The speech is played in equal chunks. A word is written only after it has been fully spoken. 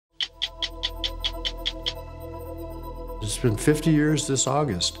It's been 50 years this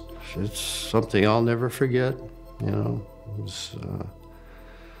August. It's something I'll never forget, you know. It's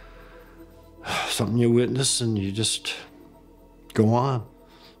something you witness and you just go on.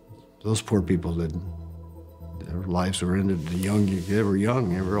 Those poor people didn't. Their lives were ended young. They were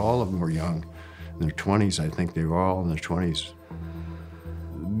young. All of them were young. In their 20s, I think they were all in their 20s.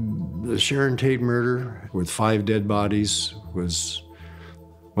 The Sharon Tate murder with 5 dead bodies was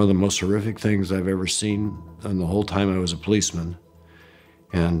one of the most horrific things I've ever seen in the whole time I was a policeman.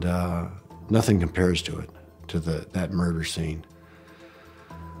 And nothing compares to it, to that murder scene.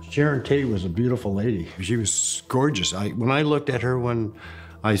 Sharon Tate was a beautiful lady. She was gorgeous. When I looked at her when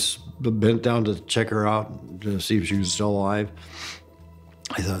I bent down to check her out to see if she was still alive,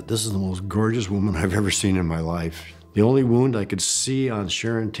 I thought, this is the most gorgeous woman I've ever seen in my life. The only wound I could see on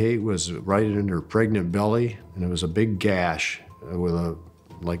Sharon Tate was right in her pregnant belly, and it was a big gash with an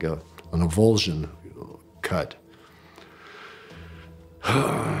avulsion cut.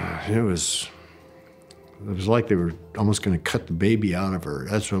 It was like they were almost going to cut the baby out of her.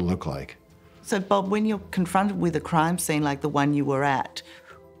 That's what it looked like. So, Bob, when you're confronted with a crime scene like the one you were at,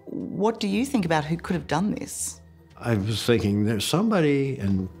 what do you think about who could have done this? I was thinking there's somebody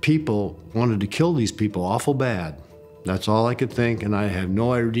and people wanted to kill these people awful bad. That's all I could think, and I have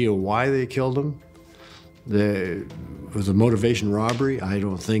no idea why they killed them. Was a motivation robbery? I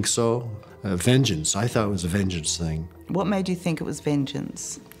don't think so. Vengeance. I thought it was a vengeance thing. What made you think it was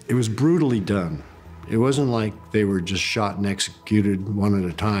vengeance? It was brutally done. It wasn't like they were just shot and executed one at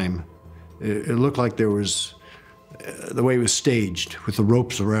a time. It looked like there was, the way it was staged, with the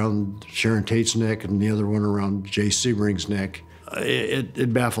ropes around Sharon Tate's neck and the other one around Jay Sebring's neck.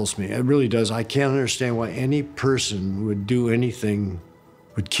 It baffles me. It really does. I can't understand why any person would do anything,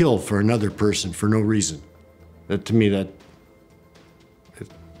 would kill for another person for no reason. To me, it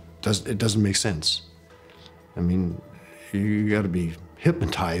doesn't make sense. I mean, you got to be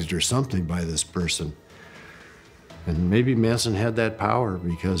hypnotized or something by this person. And maybe Manson had that power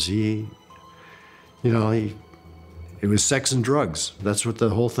because it was sex and drugs. That's what the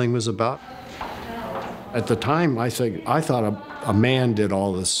whole thing was about. At the time, I thought a man did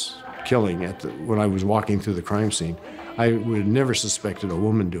all this killing when I was walking through the crime scene. I would have never suspected a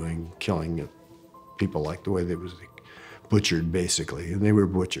woman doing killing people like the way they was butchered, basically, and they were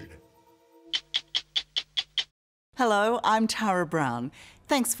butchered. Hello, I'm Tara Brown.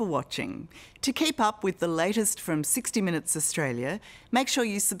 Thanks for watching. To keep up with the latest from 60 Minutes Australia, make sure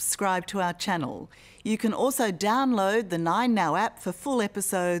you subscribe to our channel. You can also download the 9Now app for full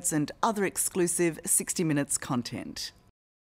episodes and other exclusive 60 Minutes content.